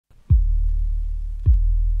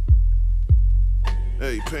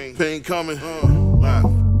Hey, pain coming, live.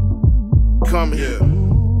 Coming, yeah.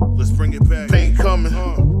 Let's bring it back. Pain coming,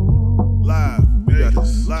 live. We got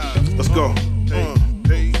this, live. Let's go.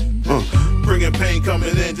 Bringing pain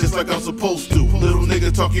coming in just like I'm supposed to. Little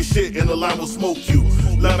nigga talking shit and the line will smoke you.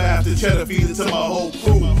 Lemon after cheddar, feed it to my whole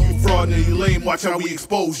crew. You fraud and you lame, watch how we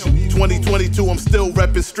expose you. 2022, I'm still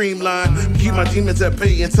reppin' streamline. Keep my demons at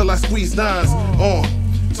bay until I squeeze nines.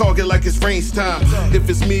 Target like it's range time. If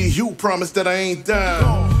it's me, you promise that I ain't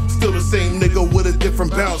down. Still the same nigga with a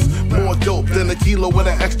different bounce. More dope than a kilo with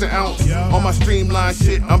an extra ounce. On my streamline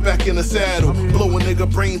shit, I'm back in the saddle. Blow a nigga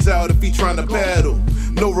brains out if he tryna battle.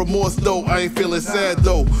 No remorse though, I ain't feeling sad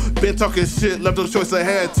though. Been talking shit, left no choice I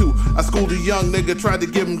had to. I schooled a young nigga, tried to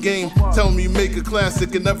give him game. Tell him you make a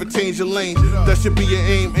classic and never change your lane. That should be your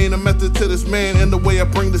aim, ain't a method to this man. And the way I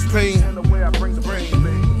bring this pain.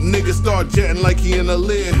 Niggas start jetting like he in a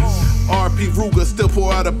lid. RP Ruger, still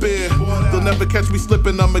pour out a beer. They'll never catch me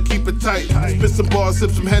slipping, I'ma keep it tight. Spit some bars, sip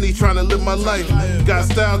some Henny, tryna live my life. Got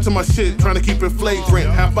style to my shit, tryna keep it flagrant.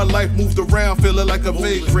 Half my life moves around, feeling like a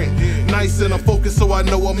vagrant. Nice and I'm focused so I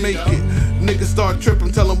know I'll make it. Niggas start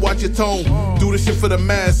tripping, tell them watch your tone. Do this shit for the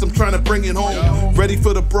mass, I'm tryna bring it home. Ready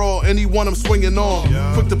for the brawl, anyone I'm swinging on.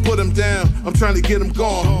 Quick to put him down, I'm trying to get him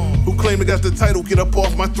gone. Who claim they got the title, get up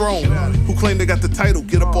off my throne. Who claim they got the title,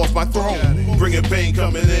 get up off my throne. Bringing pain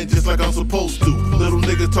coming in just like I'm supposed to. Little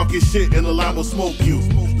nigga talking shit and the line will smoke you.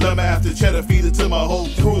 Lemon after cheddar, feed it to my whole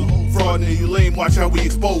crew. Fraud and you lame, watch how we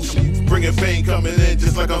expose you. Bringing pain coming in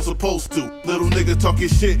just like I'm supposed to. Little nigga talking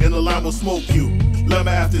shit and the line will smoke you.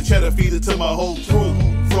 Lemon after cheddar, feed it to my whole crew.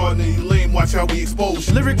 Fraud and you lame, watch how we expose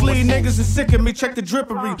you. Lyrically, niggas is sick of me, check the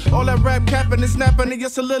drippery. All that rap capping and snapping in your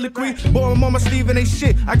soliloquy. Boy, I'm on my sleeve and they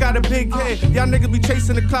shit, I got a big head. Y'all niggas be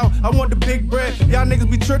chasing the clout, I want the big bread. Y'all niggas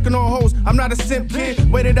be tricking on hoes, I'm not a simp kid.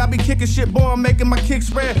 Waited, I be kicking shit, boy, I'm making my kicks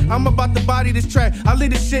spread. I'm about to body this track, I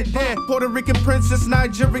leave this shit dead. Puerto Rican princess,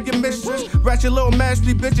 Nigerian mistress. Ratchet little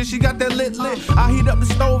mashley bitches, she got that lit. I heat up the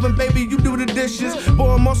stove and baby, you do the dishes.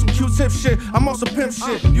 Boy, I'm on some Q-tip shit, I'm on some pimp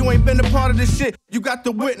shit. You ain't been a part of this shit, you got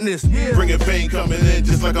the witness. Yeah. Bringing pain coming in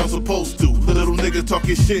just like I'm supposed to. Little nigga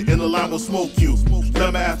talking shit and the line will smoke you.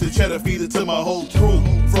 Lemon after cheddar, feed it to my whole crew.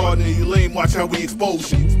 Fraud and you lame, watch how we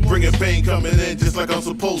expose you. Bringing pain coming in just like I'm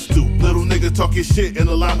supposed to. Little nigga talking shit and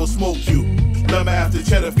the line will smoke you. Lemon after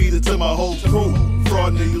cheddar, feed it to my whole crew.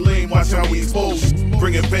 Fraud and you lame, watch how we expose you.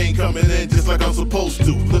 Bringing pain coming in just like I'm supposed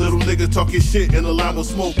to. Little nigga talking shit and the line will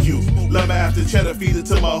smoke you. Lemon after cheddar, feed it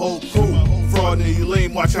to my whole crew. Fraud and you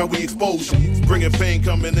lame, watch how we expose you. Bringing pain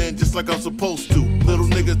coming in just like I'm supposed to. Little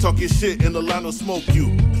nigga talking shit and the line will smoke you.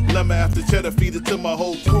 Lemon after cheddar, feed it to my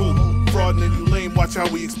whole crew. Fraud and you lame, watch how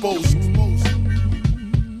we expose you.